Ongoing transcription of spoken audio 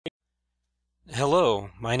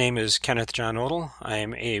Hello, my name is Kenneth John Odell. I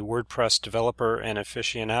am a WordPress developer and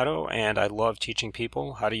aficionado, and I love teaching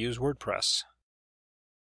people how to use WordPress.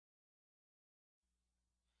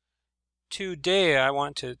 Today I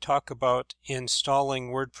want to talk about installing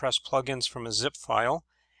WordPress plugins from a zip file.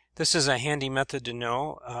 This is a handy method to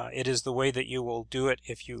know. It is the way that you will do it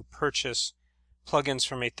if you purchase plugins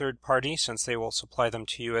from a third party, since they will supply them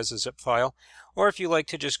to you as a zip file, or if you like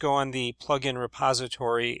to just go on the plugin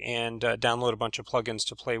repository and download a bunch of plugins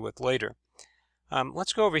to play with later.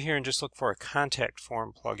 Let's go over here and just look for a contact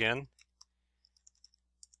form plugin,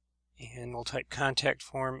 and we'll type contact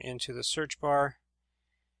form into the search bar,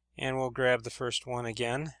 and we'll grab the first one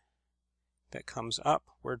again that comes up.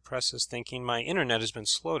 WordPress is thinking my internet has been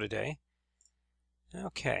slow today.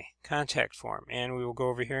 Okay, contact form, and we will go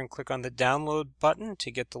over here and click on the download button to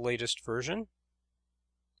get the latest version.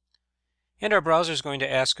 And our browser is going to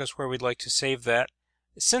ask us where we'd like to save that.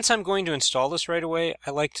 Since I'm going to install this right away,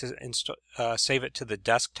 I like to save it to the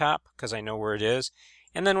desktop because I know where it is.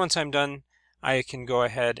 And then once I'm done, I can go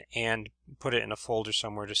ahead and put it in a folder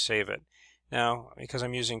somewhere to save it. Now, because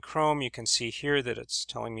I'm using Chrome, you can see here that it's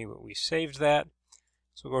telling me what we saved that.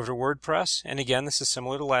 So we'll go over to WordPress, and again, this is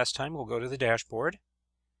similar to last time. We'll go to the dashboard.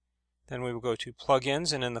 Then we will go to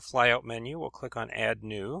Plugins, and in the flyout menu, we'll click on Add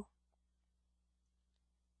New.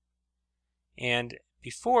 And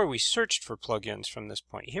before we searched for plugins from this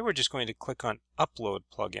point, here we're just going to click on Upload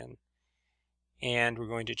Plugin. And we're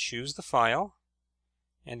going to choose the file.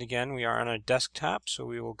 And again, we are on a desktop, so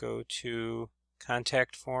we will go to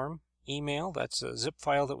Contact Form Email. That's a zip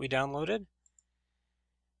file that we downloaded.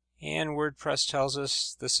 And WordPress tells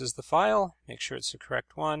us this is the file. Make sure it's the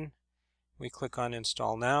correct one. We click on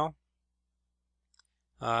Install Now.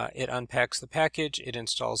 It unpacks the package, it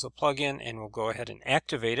installs the plugin, and we'll go ahead and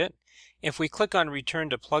activate it. If we click on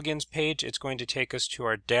Return to Plugins page, it's going to take us to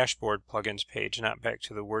our dashboard plugins page, not back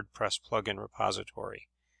to the WordPress plugin repository.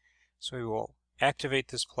 So we will activate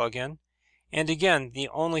this plugin. And again, the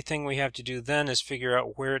only thing we have to do then is figure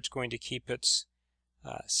out where it's going to keep its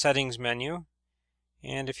settings menu.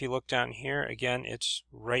 And if you look down here, again, it's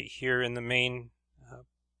right here in the main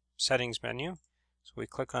settings menu. So we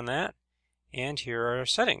click on that, and here are our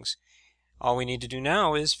settings. All we need to do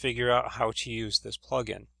now is figure out how to use this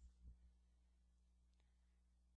plugin.